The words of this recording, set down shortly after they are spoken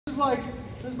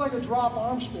like a drop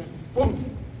arm spin.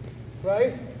 Boom.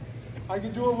 Right? I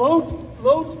can do a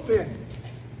load pin.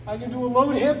 I can do a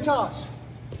load hip toss.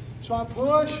 So I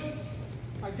push,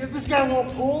 I give this guy a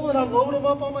little pull, and I load him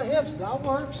up on my hips. That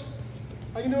works.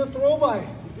 I can do a throw by.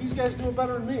 These guys do it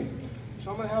better than me.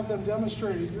 So I'm gonna have them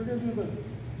demonstrate it. You're gonna do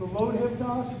the load hip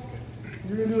toss.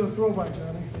 You're gonna do the throw by,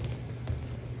 Johnny.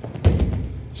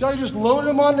 So I just loaded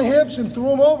him on the hips and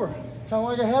threw him over, kind of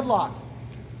like a headlock.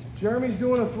 Jeremy's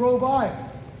doing a throw by.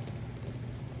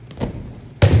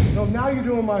 So now you're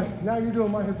doing my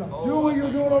hip toss. Do what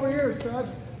you're doing over here, stud.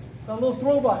 That little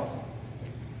throw by.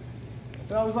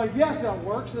 And I was like, yes, that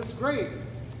works. That's great.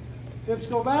 Hips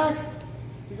go back.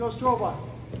 He goes throw by.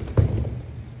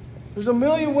 There's a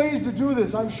million ways to do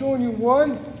this. I'm showing you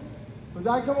one, but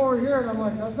I come over here and I'm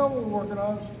like, that's not what we're working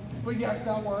on. But yes,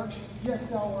 that works. Yes,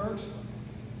 that works.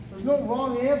 There's no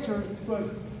wrong answer, but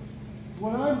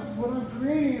what I'm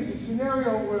creating is a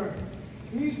scenario where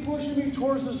he's pushing me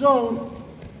towards the zone,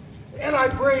 and I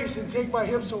brace and take my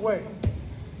hips away.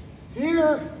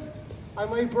 Here, I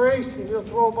might brace and he'll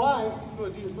throw by.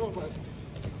 Good, he'll throw by.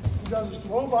 He does his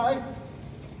throw by.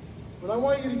 But I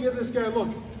want you to give this guy a look.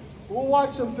 We'll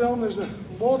watch some film. There's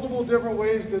multiple different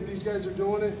ways that these guys are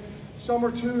doing it. Some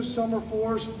are twos, some are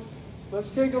fours.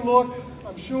 Let's take a look.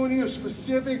 I'm showing you a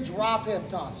specific drop hip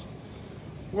toss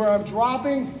where I'm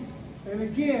dropping, and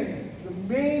again, the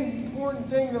main important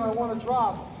thing that I want to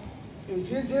drop is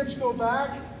his hips go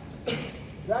back.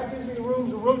 That gives me room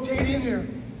to rotate in here.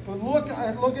 But look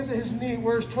at his knee,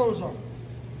 where his toes are.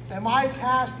 Am I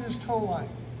past his toe line?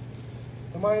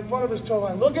 Am I in front of his toe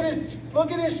line? Look at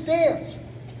his stance.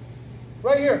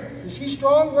 Right here. Is he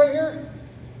strong right here?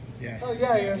 Yes. Oh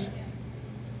yeah, he is.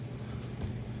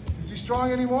 Is he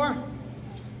strong anymore?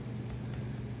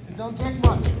 It don't take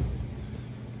much.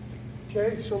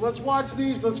 Okay, so let's watch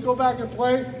these. Let's go back and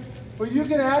play. But you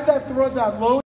can add that load.